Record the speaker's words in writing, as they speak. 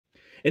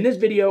In this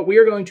video, we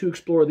are going to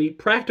explore the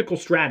practical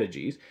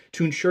strategies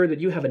to ensure that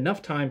you have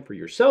enough time for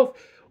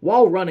yourself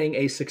while running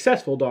a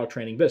successful dog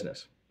training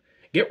business.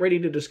 Get ready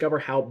to discover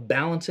how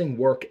balancing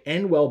work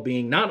and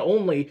well-being not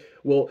only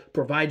will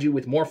provide you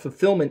with more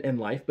fulfillment in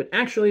life, but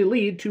actually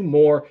lead to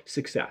more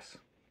success.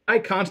 I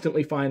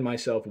constantly find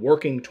myself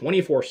working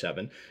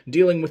 24/7,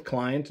 dealing with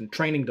clients and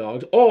training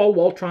dogs, all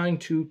while trying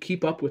to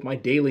keep up with my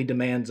daily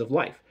demands of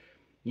life.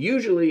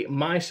 Usually,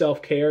 my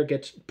self-care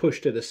gets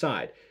pushed to the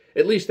side.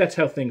 At least that's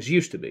how things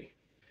used to be.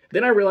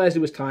 Then I realized it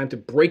was time to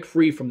break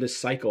free from this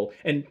cycle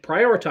and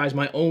prioritize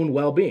my own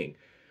well-being.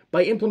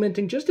 By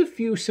implementing just a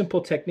few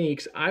simple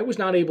techniques, I was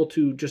not able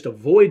to just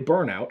avoid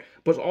burnout,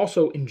 but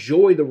also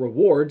enjoy the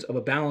rewards of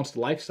a balanced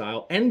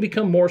lifestyle and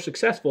become more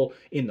successful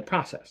in the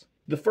process.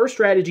 The first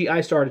strategy I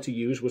started to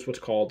use was what's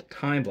called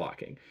time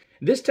blocking.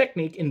 This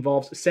technique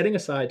involves setting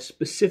aside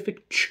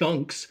specific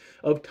chunks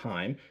of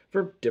time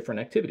for different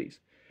activities,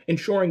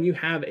 ensuring you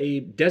have a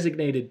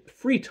designated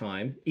free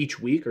time each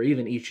week or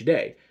even each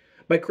day.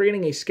 By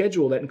creating a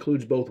schedule that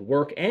includes both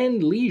work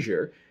and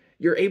leisure,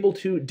 you're able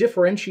to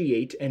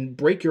differentiate and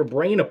break your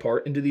brain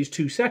apart into these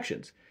two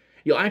sections.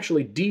 You'll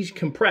actually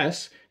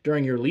decompress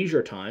during your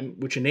leisure time,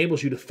 which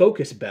enables you to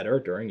focus better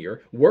during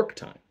your work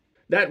time.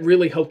 That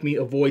really helped me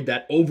avoid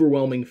that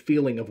overwhelming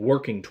feeling of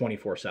working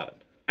 24/7.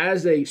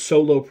 As a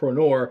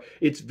solopreneur,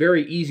 it's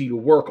very easy to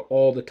work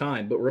all the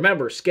time, but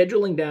remember,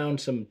 scheduling down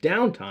some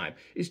downtime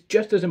is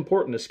just as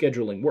important as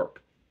scheduling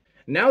work.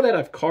 Now that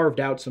I've carved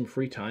out some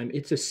free time,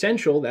 it's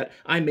essential that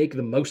I make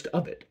the most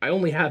of it. I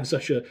only have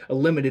such a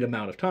limited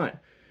amount of time.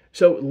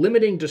 So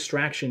limiting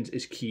distractions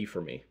is key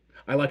for me.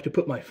 I like to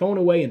put my phone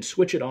away and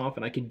switch it off,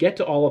 and I can get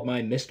to all of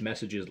my missed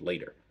messages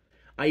later.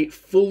 I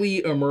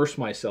fully immerse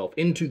myself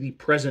into the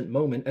present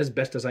moment as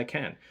best as I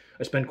can.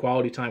 I spend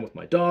quality time with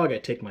my dog, I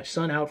take my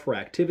son out for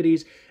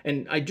activities,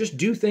 and I just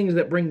do things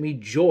that bring me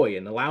joy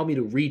and allow me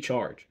to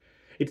recharge.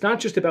 It's not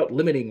just about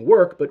limiting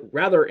work, but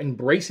rather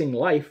embracing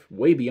life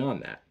way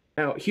beyond that.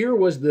 Now, here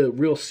was the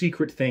real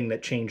secret thing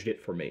that changed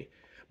it for me.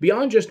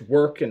 Beyond just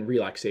work and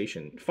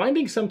relaxation,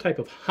 finding some type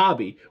of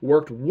hobby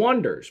worked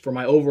wonders for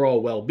my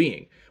overall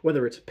well-being.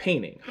 Whether it's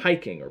painting,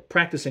 hiking, or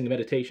practicing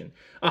meditation,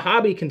 a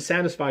hobby can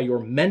satisfy your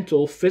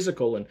mental,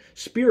 physical, and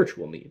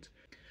spiritual needs.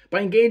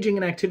 By engaging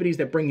in activities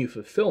that bring you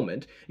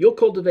fulfillment, you'll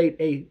cultivate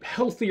a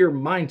healthier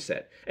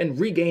mindset and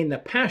regain the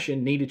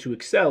passion needed to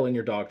excel in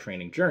your dog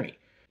training journey.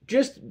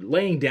 Just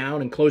laying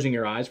down and closing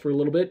your eyes for a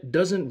little bit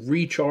doesn't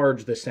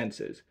recharge the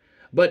senses.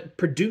 But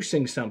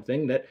producing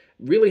something that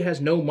really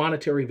has no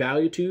monetary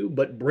value to you,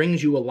 but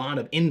brings you a lot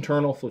of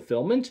internal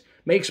fulfillment,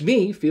 makes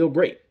me feel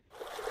great.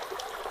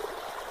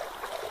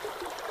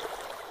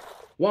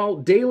 While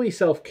daily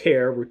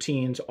self-care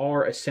routines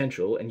are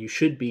essential and you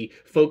should be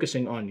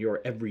focusing on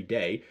your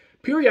everyday,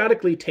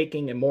 periodically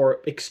taking a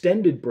more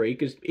extended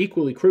break is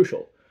equally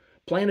crucial.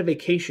 Plan a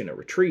vacation, a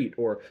retreat,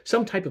 or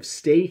some type of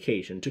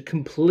staycation to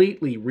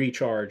completely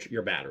recharge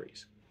your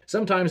batteries.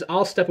 Sometimes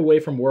I'll step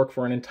away from work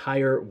for an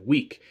entire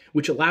week,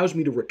 which allows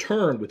me to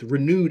return with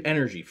renewed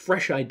energy,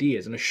 fresh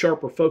ideas, and a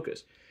sharper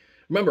focus.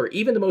 Remember,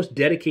 even the most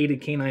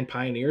dedicated canine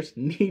pioneers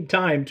need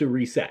time to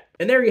reset.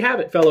 And there you have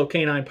it, fellow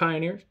canine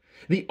pioneers,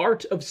 the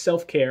art of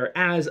self-care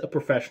as a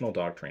professional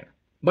dog trainer.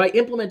 By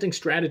implementing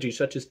strategies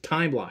such as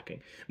time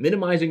blocking,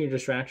 minimizing your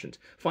distractions,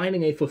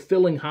 finding a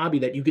fulfilling hobby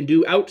that you can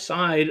do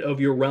outside of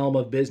your realm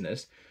of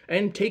business,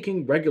 and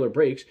taking regular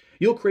breaks,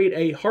 you'll create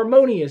a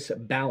harmonious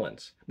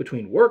balance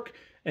between work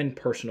and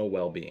personal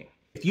well-being.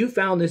 If you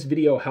found this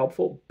video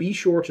helpful, be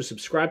sure to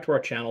subscribe to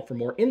our channel for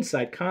more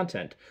insight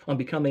content on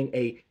becoming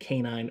a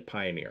canine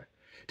pioneer.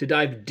 To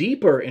dive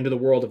deeper into the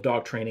world of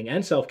dog training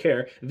and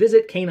self-care,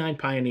 visit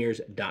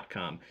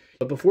caninepioneers.com.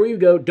 But before you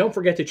go, don't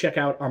forget to check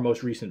out our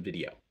most recent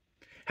video.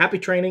 Happy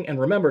training, and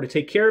remember to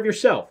take care of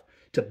yourself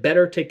to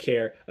better take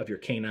care of your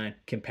canine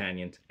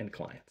companions and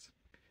clients.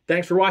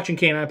 Thanks for watching,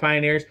 Canine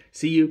Pioneers.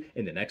 See you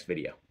in the next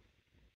video.